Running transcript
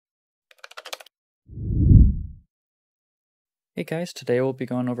Hey guys, today we'll be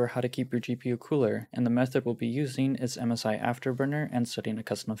going over how to keep your GPU cooler, and the method we'll be using is MSI Afterburner and setting a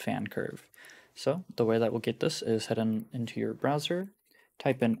custom fan curve. So the way that we'll get this is head into your browser,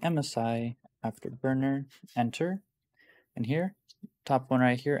 type in MSI Afterburner, enter, and here, top one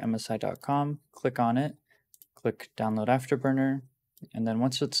right here, msi.com, click on it, click download Afterburner, and then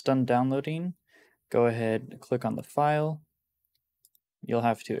once it's done downloading, go ahead, click on the file. You'll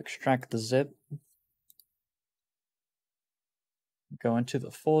have to extract the zip, go into the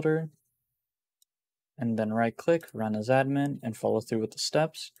folder, and then right click, run as admin, and follow through with the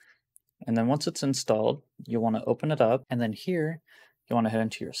steps. And then once it's installed, you'll want to open it up, and then here, you want to head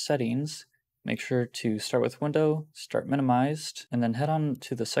into your settings. Make sure to start with window, start minimized, and then head on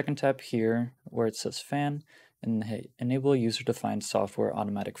to the second tab here where it says fan, and enable user-defined software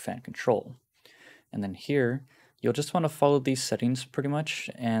automatic fan control. And then here, you'll just want to follow these settings pretty much,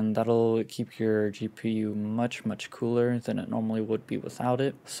 and that'll keep your GPU much cooler than it normally would be without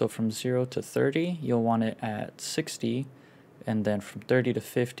it. So from 0 to 30, you'll want it at 60, and then from 30 to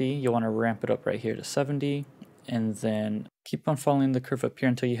 50, you'll want to ramp it up right here to 70, and then keep on following the curve up here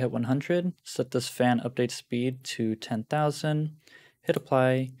until you hit 100. Set this fan update speed to 10,000, hit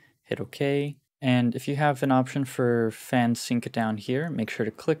apply, hit OK, and if you have an option for fan sync down here, make sure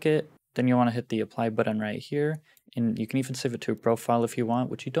to click it. Then you want to hit the apply button right here, and you can even save it to a profile if you want,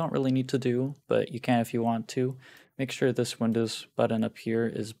 which you don't really need to do, but you can if you want to. Make sure this Windows button up here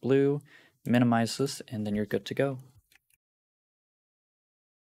is blue, minimize this, and then you're good to go.